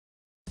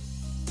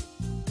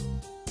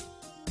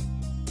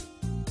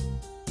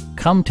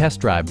Come test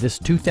drive this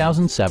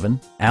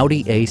 2007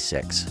 Audi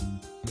A6.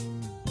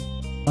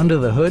 Under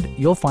the hood,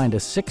 you'll find a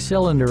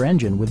 6-cylinder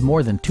engine with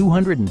more than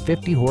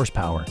 250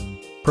 horsepower,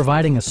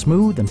 providing a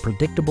smooth and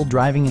predictable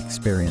driving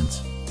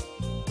experience.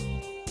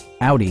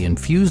 Audi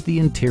infused the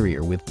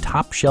interior with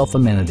top-shelf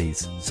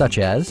amenities such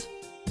as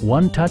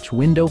one-touch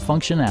window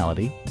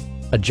functionality,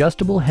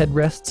 adjustable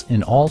headrests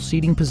in all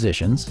seating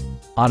positions,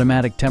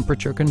 automatic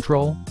temperature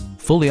control,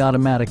 fully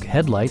automatic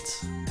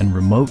headlights, and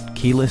remote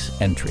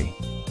keyless entry.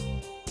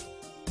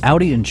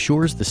 Audi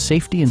ensures the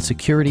safety and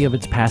security of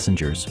its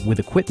passengers with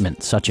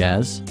equipment such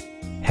as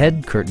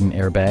head curtain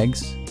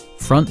airbags,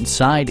 front and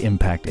side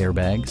impact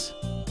airbags,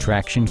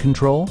 traction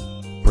control,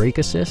 brake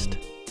assist,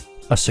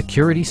 a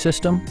security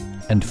system,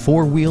 and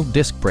 4-wheel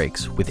disc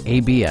brakes with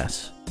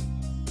ABS.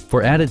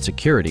 For added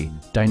security,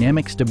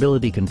 dynamic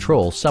stability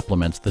control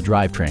supplements the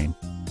drivetrain.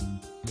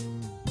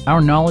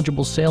 Our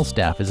knowledgeable sales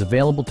staff is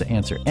available to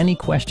answer any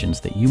questions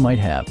that you might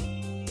have.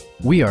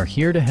 We are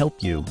here to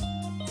help you.